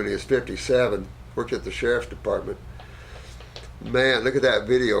met him when he was 57, worked at the sheriff's department. Man, look at that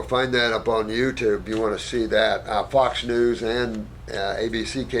video. Find that up on YouTube if you want to see that. Fox News and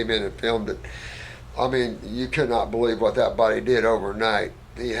ABC came in and filmed it. I mean, you cannot believe what that body did overnight.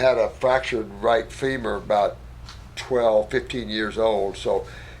 He had a fractured right femur about 12, 15 years old, so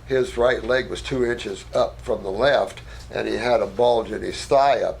his right leg was 2 inches up from the left, and he had a bulge in his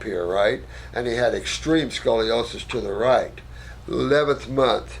thigh up here, right? And he had extreme scoliosis to the right. 11th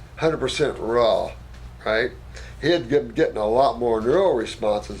month, 100% raw, right? He had been getting a lot more neural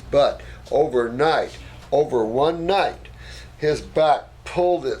responses, but overnight, over one night, his back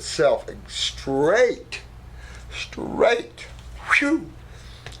pulled itself straight, whew,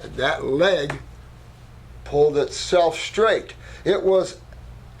 and that leg pulled itself straight. It was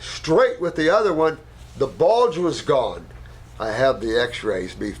straight with the other one. The bulge was gone. I have the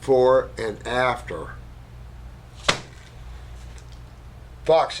x-rays before and after.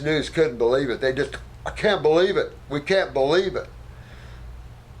 Fox News couldn't believe it. I can't believe it. We can't believe it.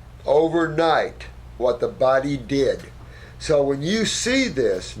 Overnight, what the body did. So when you see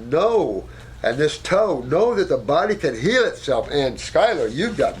this, know, and this toe, know that the body can heal itself. And Skylar,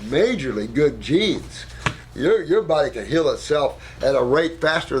 you've got majorly good genes. Your body can heal itself at a rate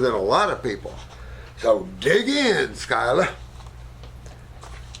faster than a lot of people. So dig in, Skylar.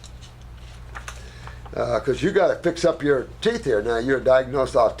 Because you got to fix up your teeth here. Now, you're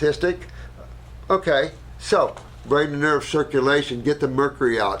diagnosed autistic. Okay, so brain and nerve circulation, get the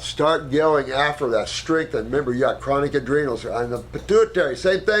mercury out. Start going after that strength. And remember, you got chronic adrenals. And the pituitary,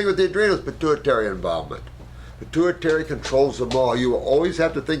 same thing with the adrenals, pituitary involvement. Pituitary controls them all. You will always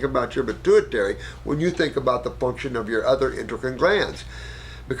have to think about your pituitary when you think about the function of your other endocrine glands,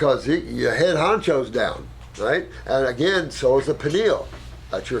 because your head honcho's down, right? And again, so is the pineal.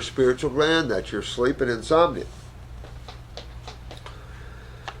 That's your spiritual gland. That's your sleep and insomnia.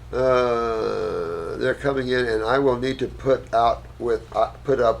 They're coming in, and I will need to put up with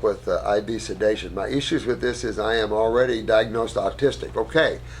IV sedation. My issues with this is I am already diagnosed autistic.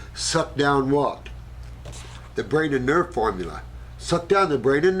 Okay, suck down what? The brain and nerve formula. Suck down the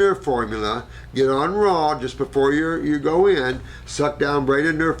brain and nerve formula. Get on raw just before you go in. Suck down brain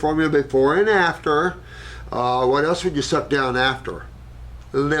and nerve formula before and after. What else would you suck down after?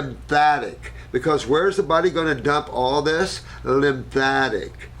 Lymphatic. Because where's the body going to dump all this?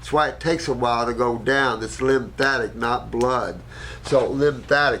 Lymphatic. That's why it takes a while to go down. It's lymphatic, not blood. So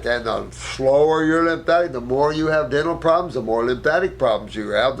lymphatic, and the slower you're lymphatic, the more you have dental problems, the more lymphatic problems you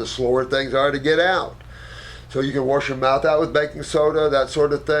have, the slower things are to get out. So you can wash your mouth out with baking soda, that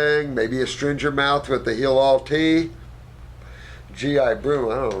sort of thing. Maybe astringe your mouth with the Heal All tea. GI brew,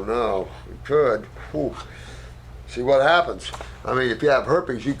 I don't know. You could. Whew. See what happens. I mean, if you have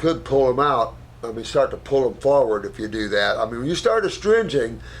herpes, you could pull them out. I mean, start to pull them forward if you do that. I mean, when you start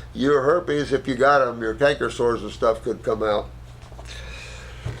astringing, your herpes, if you got them, your canker sores and stuff could come out.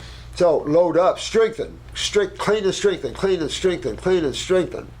 So load up, strengthen, clean and strengthen, clean and strengthen, clean and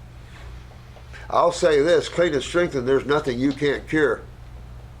strengthen. I'll say this, clean and strengthen, there's nothing you can't cure.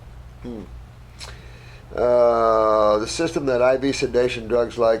 The system that IV sedation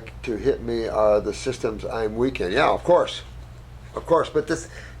drugs like to hit me are the systems I'm weak in. Yeah, of course, but this,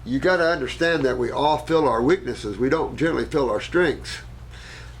 you got to understand that we all feel our weaknesses. We don't generally feel our strengths.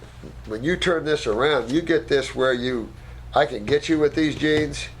 When you turn this around, you get this where I can get you with these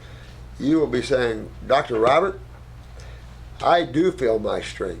genes, you will be saying, Dr. Robert, I do feel my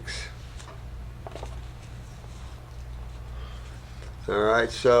strengths. All right,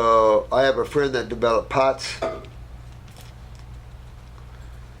 so I have a friend that developed POTS.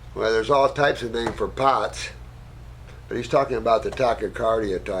 Well, there's all types of names for POTS, but he's talking about the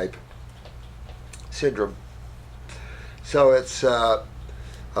tachycardia type syndrome. So it's a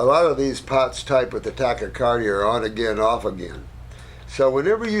lot of these POTS type with the tachycardia are on again, off again. So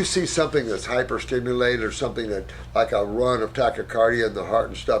whenever you see something that's hyperstimulated or something that like a run of tachycardia in the heart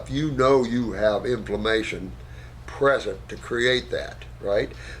and stuff, you know you have inflammation present to create that,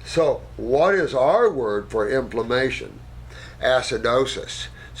 right? So what is our word for inflammation? Acidosis.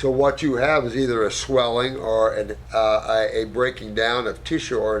 So what you have is either a swelling or a breaking down of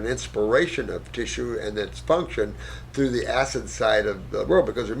tissue or an inspiration of tissue and its function through the acid side of the world.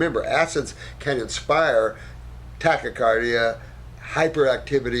 Because remember, acids can inspire tachycardia,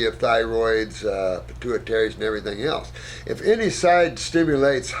 hyperactivity of thyroids, pituitaries, and everything else. If any side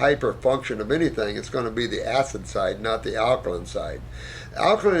stimulates hyperfunction of anything, it's going to be the acid side, not the alkaline side.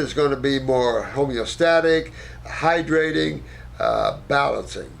 Alkaline is going to be more homeostatic, hydrating,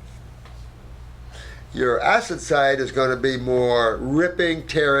 balancing. Your acid side is going to be more ripping,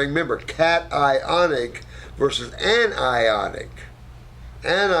 tearing. Remember, cationic versus anionic.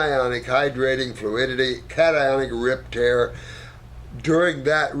 Anionic, hydrating, fluidity, cationic, rip, tear. During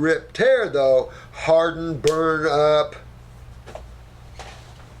that rip tear, though, harden, burn up.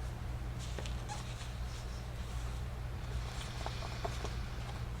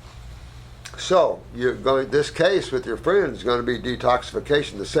 So you're going. This case with your friend is going to be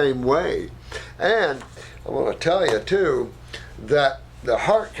detoxification the same way. And I want to tell you too that the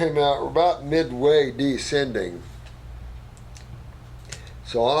heart came out about midway descending.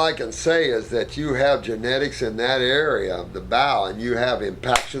 So all I can say is that you have genetics in that area of the bowel, and you have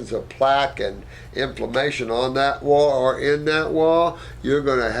impactions of plaque and inflammation on that wall or in that wall, you're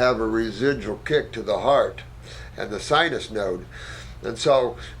going to have a residual kick to the heart and the sinus node. And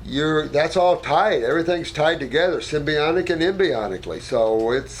so that's all tied. Everything's tied together, symbiotic and embiotically.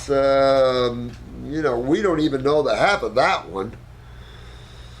 So it's, we don't even know the half of that one.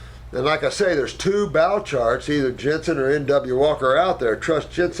 And like I say, there's two bowel charts, either Jensen or N.W. Walker out there.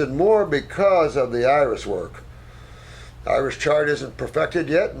 Trust Jensen more because of the iris work. The iris chart isn't perfected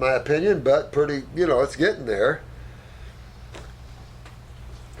yet, in my opinion, but pretty, it's getting there.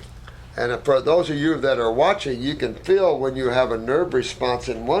 And for those of you that are watching, you can feel when you have a nerve response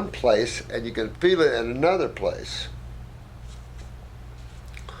in one place and you can feel it in another place.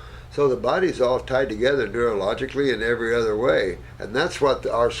 So the body's all tied together neurologically and every other way. And that's what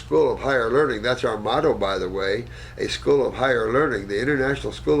our School of Higher Learning, that's our motto, by the way, a School of Higher Learning, the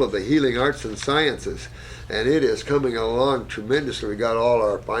International School of the Healing Arts and Sciences. And it is coming along tremendously. We got all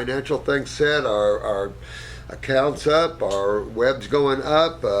our financial things set, our accounts up, our web's going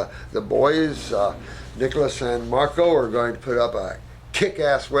up. The boys, Nicholas and Marco, are going to put up a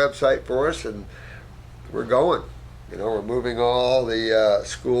kick-ass website for us, and we're going. You know, we're moving all the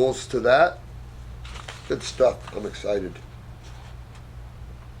schools to that. Good stuff. I'm excited.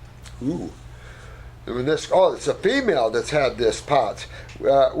 Ooh. And it's a female that's had this POTS,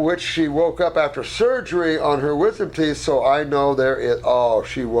 which she woke up after surgery on her wisdom teeth, so I know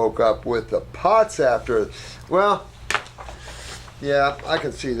she woke up with the POTS after. Well, yeah, I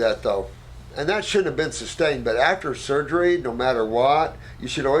can see that though. And that shouldn't have been sustained, but after surgery, no matter what, you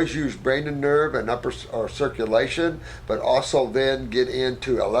should always use brain and nerve and upper or circulation, but also then get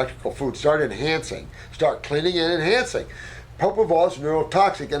into electrical food. Start enhancing. Start cleaning and enhancing. Propofol is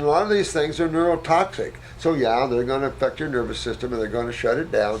neurotoxic, and a lot of these things are neurotoxic. So yeah, they're going to affect your nervous system, and they're going to shut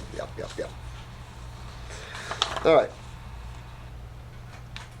it down. Yep. All right.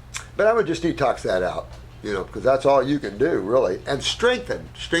 But I would just detox that out. You know, because that's all you can do, really. And strengthen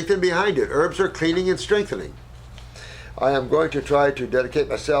behind it. Herbs are cleaning and strengthening. I am going to try to dedicate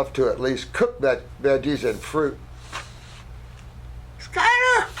myself to at least cooked veggies and fruit.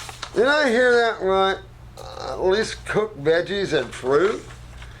 Skyler, did I hear that right? At least cooked veggies and fruit?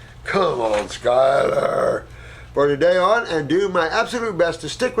 Come on, Skyler. For today on, and do my absolute best to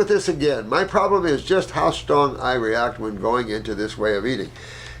stick with this again. My problem is just how strong I react when going into this way of eating.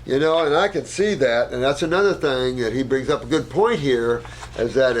 You know, and I can see that, and that's another thing that he brings up a good point here,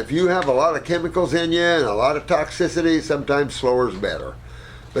 is that if you have a lot of chemicals in you and a lot of toxicity, sometimes slower is better.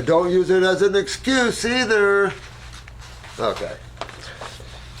 But don't use it as an excuse either. Okay.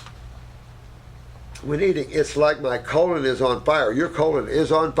 When eating, it's like my colon is on fire. Your colon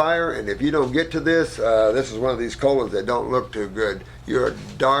is on fire, and if you don't get to this, this is one of these colons that don't look too good. You're a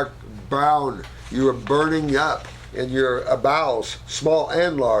dark brown. You're burning up in your bowels, small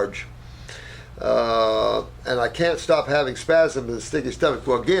and large. And I can't stop having spasms in the sticky stomach.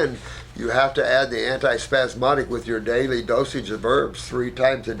 Well, again, you have to add the antispasmodic with your daily dosage of herbs 3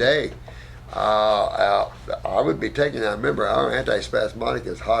 times a day. I would be taking that. Remember, our antispasmodic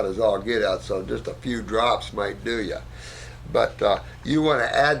is hot as all get out, so just a few drops might do you. But you want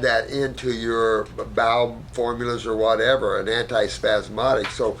to add that into your bowel formulas or whatever, an antispasmodic,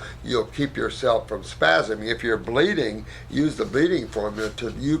 so you'll keep yourself from spasming. If you're bleeding, use the bleeding formula so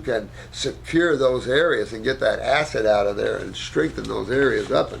you can secure those areas and get that acid out of there and strengthen those areas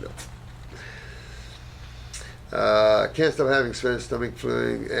up enough. Can't stop having stomach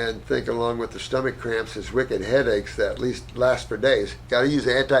flu and think along with the stomach cramps is wicked headaches that at least last for days. Got to use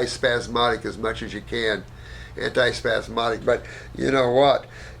antispasmodic as much as you can. Antispasmodic, but you know what?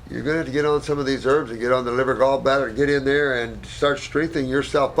 You're going to have to get on some of these herbs and get on the liver gallbladder, get in there and start strengthening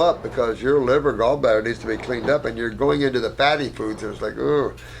yourself up, because your liver gallbladder needs to be cleaned up, and you're going into the fatty foods, and it's like,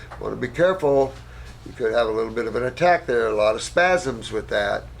 oh, want to be careful. You could have a little bit of an attack there, a lot of spasms with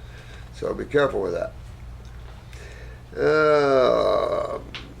that, so be careful with that.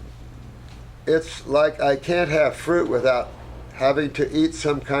 It's like I can't have fruit without having to eat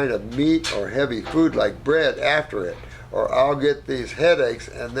some kind of meat or heavy food like bread after it, or I'll get these headaches,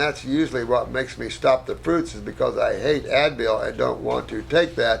 and that's usually what makes me stop the fruits, is because I hate Advil and don't want to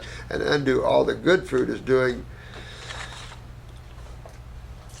take that and undo all the good fruit is doing.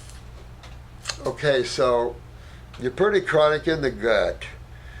 Okay, so you're pretty chronic in the gut,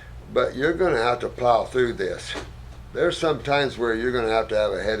 but you're going to have to plow through this. There's some times where you're going to have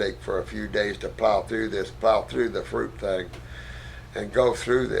a headache for a few days to plow through the fruit thing and go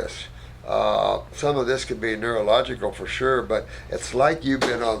through this. Some of this could be neurological for sure, but it's like you've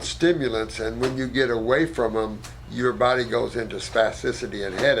been on stimulants, and when you get away from them, your body goes into spasticity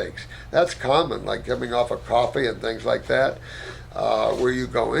and headaches. That's common, like coming off of coffee and things like that, where you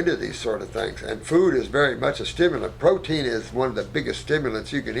go into these sort of things. And food is very much a stimulant. Protein is one of the biggest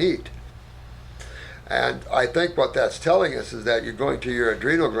stimulants you can eat. And I think what that's telling us is that you're going to your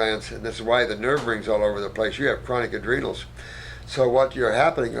adrenal glands, and this is why the nerve rings all over the place. You have chronic adrenals. So what you're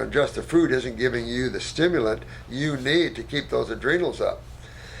happening on just the food isn't giving you the stimulant you need to keep those adrenals up.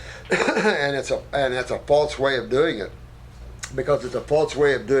 and it's a false way of doing it, because it's a false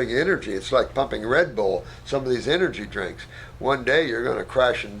way of doing energy. It's like pumping Red Bull, some of these energy drinks. One day you're going to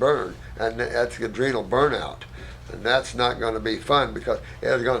crash and burn, and that's adrenal burnout. And that's not going to be fun, because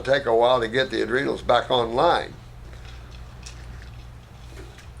it's going to take a while to get the adrenals back online.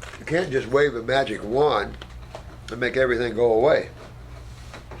 You can't just wave a magic wand and make everything go away.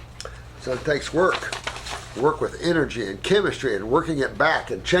 So it takes work. Work with energy and chemistry and working it back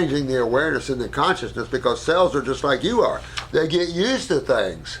and changing the awareness and the consciousness, because cells are just like you are. They get used to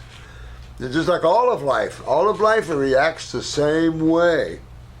things. They're just like all of life. All of life reacts the same way.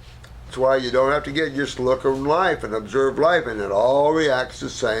 That's why you don't have to just look at life and observe life, and it all reacts the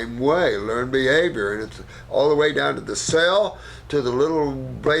same way. Learn behavior, and it's all the way down to the cell, to the little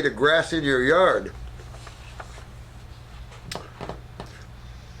blade of grass in your yard.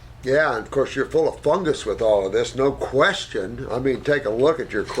 Yeah, and of course you're full of fungus with all of this, no question. I mean, take a look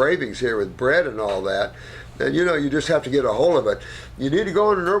at your cravings here with bread and all that. And you just have to get a hold of it. You need to go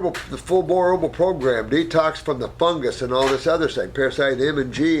on the full-bore herbal program, detox from the fungus and all this other stuff, parasite M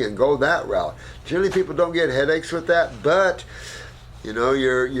and G, and go that route. Generally, people don't get headaches with that, but you're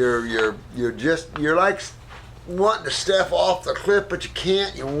like wanting to step off the cliff, but you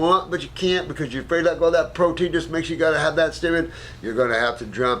can't. You want, but you can't, because you're afraid to let go of that protein. Just makes you got to have that stimulant. You're going to have to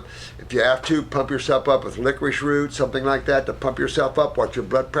jump. If you have to, pump yourself up with licorice root, something like that, to pump yourself up. Watch your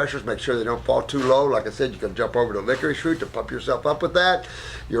blood pressures. Make sure they don't fall too low. Like I said, you can jump over to licorice root to pump yourself up with that.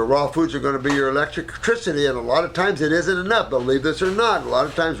 Your raw foods are going to be your electricity, and a lot of times it isn't enough. Believe this or not, a lot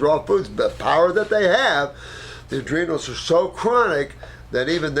of times raw foods, the power that they have, the adrenals are so chronic that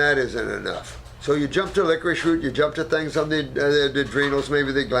even that isn't enough. So you jump to licorice root, you jump to things on the adrenals,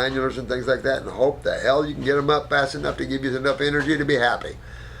 maybe the glandulars and things like that, and hope the hell you can get them up fast enough to give you enough energy to be happy.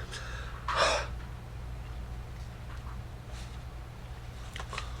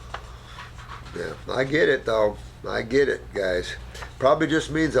 Yeah, I get it though. I get it, guys. Probably just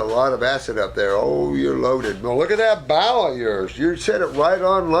means a lot of acid up there. Oh, you're loaded. Well, look at that bowel of yours. You said it right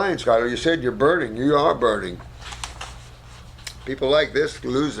online, Skylar. You said you're burning. You are burning. People like this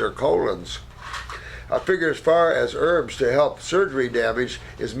lose their colons. I figure as far as herbs to help surgery damage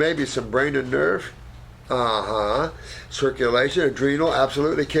is maybe some brain and nerve. Circulation, adrenal,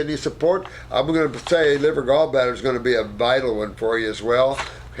 absolutely, kidney support. I'm going to say liver gallbladder is going to be a vital one for you as well.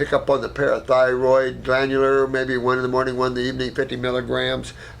 Hiccup on the parathyroid glandular, maybe one in the morning, one in the evening, 50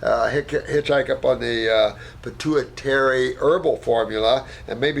 milligrams. Hitchhike up on the pituitary herbal formula,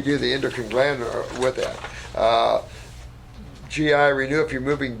 and maybe do the endocrine gland with that. GI Renew, if you're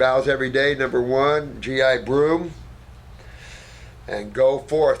moving bowels every day, number one, GI Broom. And go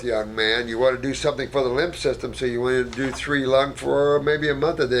forth, young man. You want to do something for the lymph system, so you want to do 3 lung for maybe a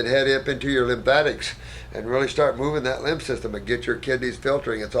month, and then head up into your lymphatics and really start moving that lymph system and get your kidneys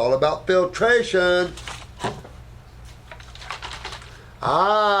filtering. It's all about filtration.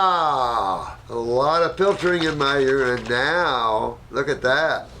 A lot of filtering in my urine now. Look at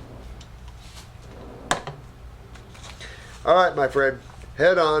that. All right, my friend,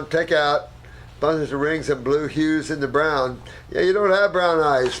 head on, take out bunches of rings and blue hues in the brown. Yeah, you don't have brown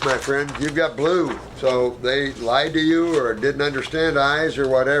eyes, my friend. You've got blue. So they lied to you or didn't understand eyes or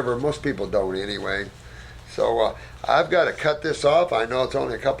whatever. Most people don't anyway. So I've got to cut this off. I know it's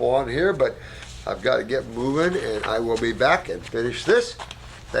only a couple on here, but I've got to get moving, and I will be back and finish this.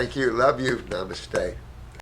 Thank you. Love you. Namaste.